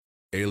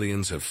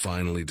Aliens have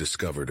finally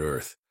discovered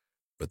Earth,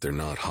 but they're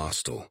not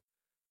hostile.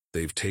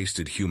 They've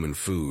tasted human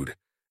food,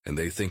 and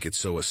they think it's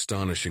so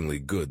astonishingly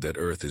good that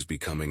Earth is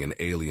becoming an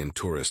alien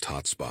tourist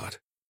hotspot.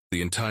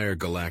 The entire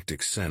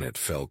Galactic Senate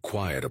fell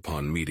quiet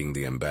upon meeting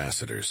the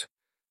ambassadors.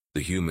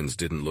 The humans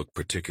didn't look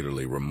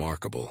particularly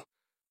remarkable.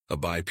 A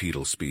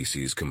bipedal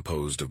species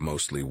composed of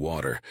mostly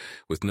water,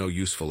 with no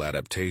useful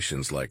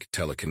adaptations like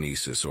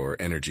telekinesis or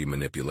energy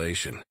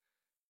manipulation.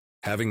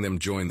 Having them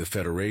join the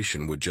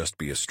Federation would just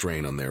be a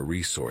strain on their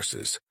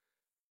resources.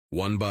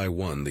 One by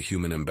one, the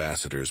human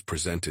ambassadors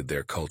presented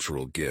their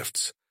cultural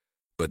gifts,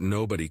 but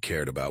nobody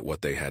cared about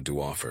what they had to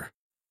offer.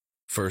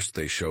 First,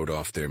 they showed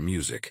off their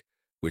music,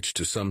 which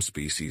to some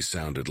species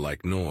sounded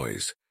like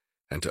noise,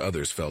 and to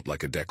others felt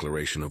like a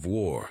declaration of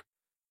war.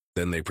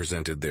 Then they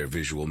presented their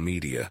visual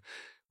media,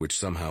 which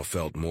somehow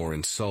felt more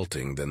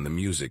insulting than the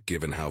music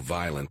given how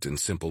violent and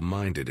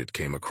simple-minded it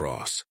came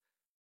across.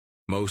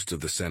 Most of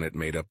the Senate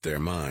made up their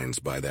minds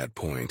by that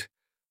point.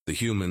 The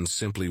humans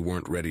simply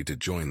weren't ready to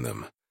join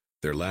them.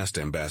 Their last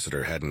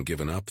ambassador hadn't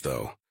given up,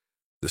 though.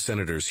 The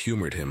senators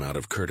humored him out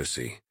of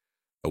courtesy,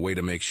 a way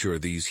to make sure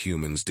these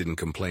humans didn't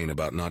complain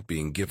about not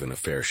being given a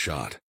fair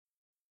shot.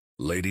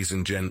 Ladies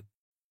and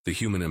the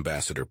human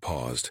ambassador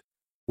paused.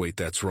 Wait,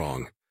 that's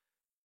wrong.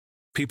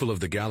 People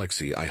of the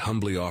galaxy, I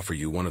humbly offer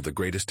you one of the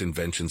greatest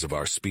inventions of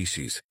our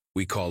species.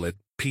 We call it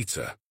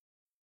pizza.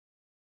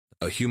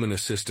 A human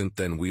assistant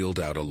then wheeled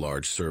out a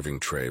large serving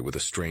tray with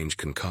a strange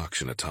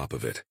concoction atop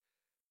of it.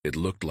 It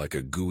looked like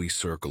a gooey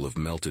circle of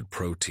melted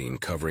protein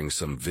covering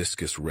some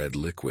viscous red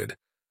liquid,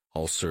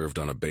 all served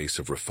on a base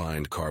of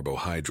refined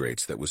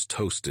carbohydrates that was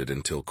toasted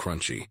until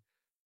crunchy.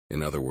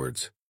 In other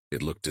words,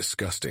 it looked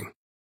disgusting.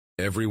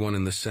 Everyone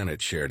in the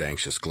Senate shared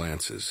anxious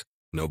glances.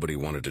 Nobody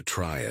wanted to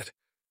try it.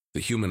 The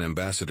human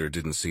ambassador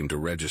didn't seem to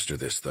register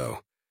this,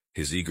 though.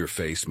 His eager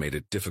face made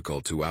it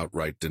difficult to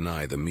outright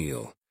deny the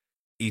meal.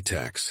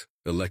 Etax,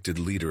 elected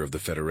leader of the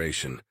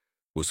Federation,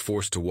 was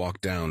forced to walk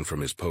down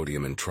from his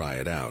podium and try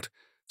it out,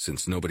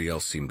 since nobody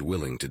else seemed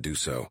willing to do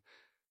so.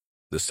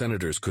 The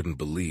senators couldn't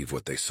believe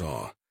what they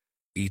saw.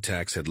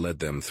 Etax had led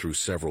them through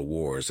several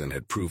wars and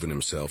had proven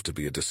himself to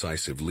be a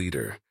decisive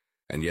leader,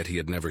 and yet he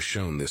had never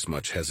shown this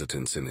much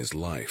hesitance in his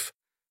life.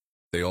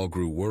 They all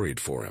grew worried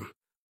for him.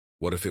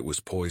 What if it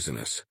was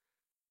poisonous?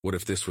 What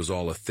if this was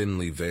all a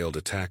thinly veiled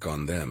attack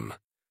on them?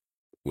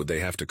 Would they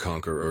have to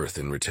conquer Earth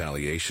in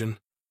retaliation?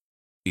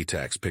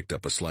 Etax picked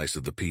up a slice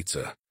of the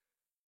pizza.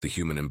 The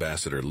human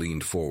ambassador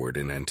leaned forward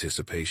in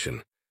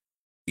anticipation.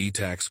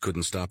 Etax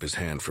couldn't stop his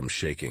hand from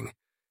shaking.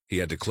 He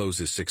had to close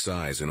his 6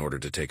 eyes in order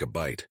to take a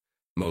bite.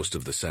 Most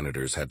of the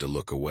senators had to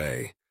look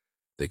away.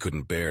 They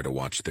couldn't bear to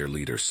watch their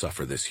leader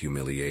suffer this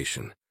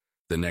humiliation.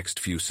 The next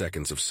few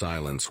seconds of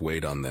silence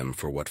weighed on them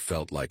for what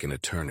felt like an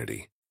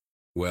eternity.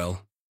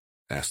 Well?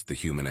 Asked the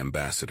human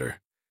ambassador.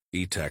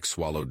 Etax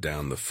swallowed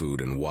down the food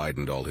and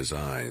widened all his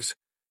eyes.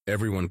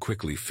 Everyone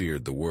quickly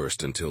feared the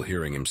worst until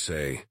hearing him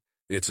say,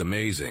 "It's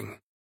amazing."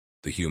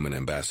 The human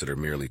ambassador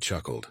merely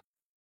chuckled.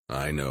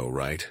 "I know,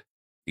 right?"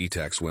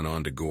 Etax went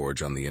on to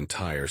gorge on the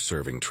entire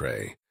serving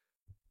tray.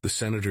 The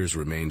senators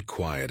remained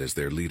quiet as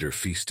their leader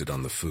feasted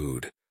on the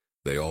food.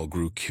 They all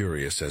grew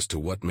curious as to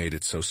what made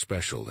it so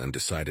special and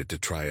decided to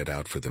try it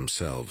out for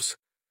themselves.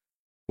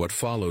 What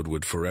followed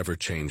would forever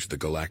change the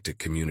galactic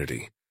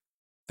community.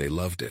 They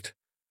loved it.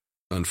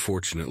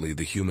 Unfortunately,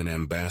 the human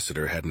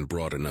ambassador hadn't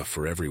brought enough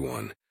for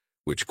everyone,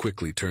 which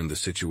quickly turned the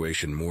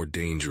situation more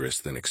dangerous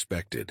than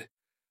expected.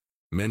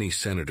 Many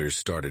senators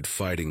started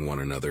fighting one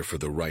another for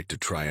the right to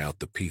try out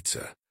the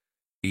pizza.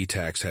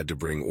 Etax had to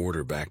bring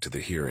order back to the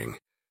hearing,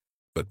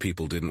 but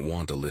people didn't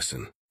want to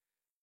listen.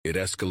 It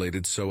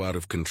escalated so out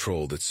of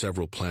control that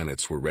several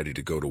planets were ready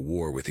to go to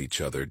war with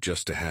each other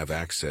just to have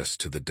access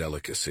to the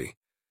delicacy.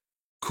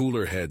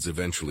 Cooler heads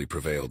eventually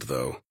prevailed,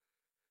 though.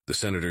 The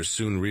senators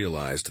soon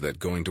realized that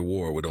going to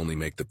war would only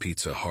make the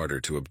pizza harder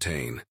to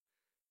obtain.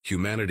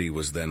 Humanity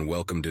was then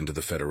welcomed into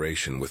the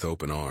Federation with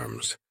open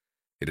arms.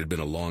 It had been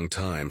a long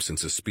time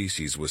since a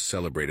species was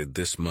celebrated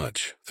this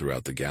much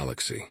throughout the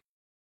galaxy.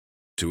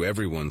 To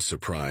everyone's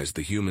surprise,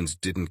 the humans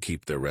didn't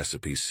keep their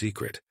recipes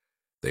secret.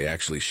 They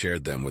actually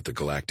shared them with the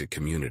galactic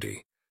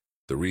community.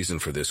 The reason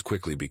for this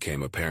quickly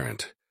became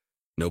apparent.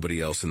 Nobody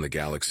else in the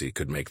galaxy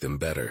could make them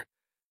better.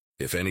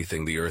 If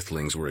anything, the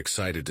Earthlings were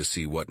excited to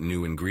see what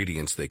new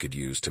ingredients they could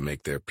use to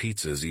make their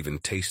pizzas even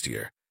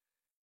tastier.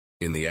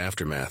 In the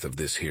aftermath of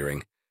this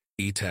hearing,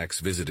 Etax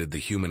visited the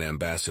human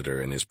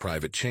ambassador in his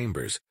private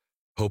chambers,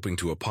 hoping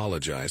to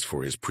apologize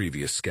for his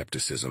previous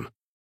skepticism.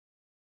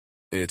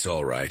 "It's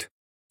all right,"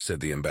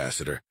 said the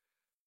ambassador.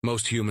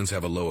 "Most humans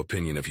have a low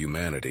opinion of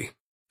humanity.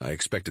 I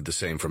expected the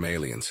same from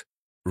aliens."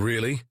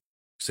 "Really?"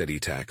 said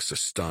Etax,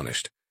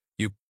 astonished.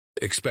 "You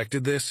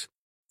expected this?"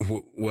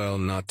 Well,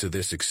 not to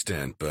this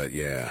extent, but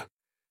yeah.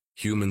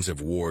 Humans have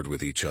warred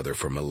with each other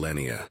for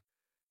millennia.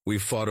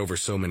 We've fought over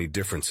so many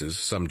differences,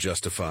 some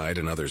justified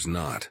and others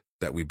not,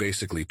 that we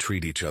basically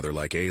treat each other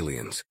like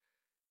aliens.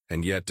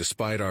 And yet,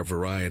 despite our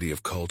variety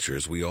of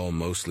cultures, we all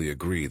mostly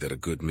agree that a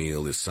good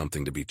meal is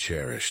something to be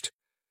cherished.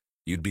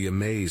 You'd be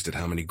amazed at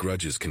how many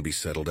grudges can be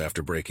settled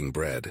after breaking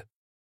bread.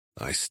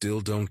 I still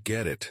don't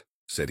get it,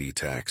 said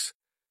Etax.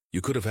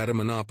 You could have had a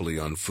monopoly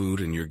on food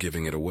and you're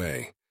giving it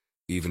away.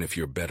 Even if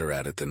you're better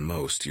at it than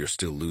most, you're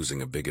still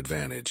losing a big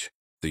advantage.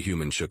 The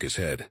human shook his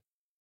head.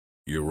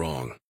 You're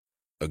wrong.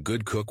 A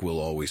good cook will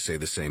always say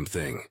the same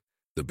thing.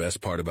 The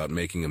best part about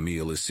making a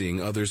meal is seeing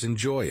others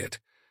enjoy it.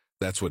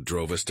 That's what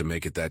drove us to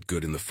make it that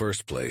good in the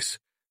first place.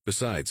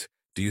 Besides,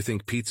 do you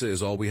think pizza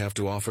is all we have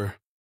to offer?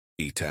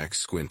 Etax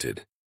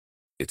squinted.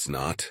 It's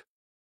not.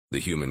 The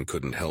human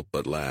couldn't help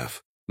but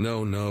laugh.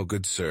 No,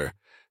 good sir.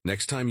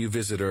 Next time you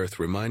visit Earth,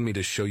 remind me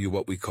to show you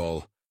what we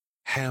call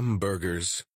hamburgers.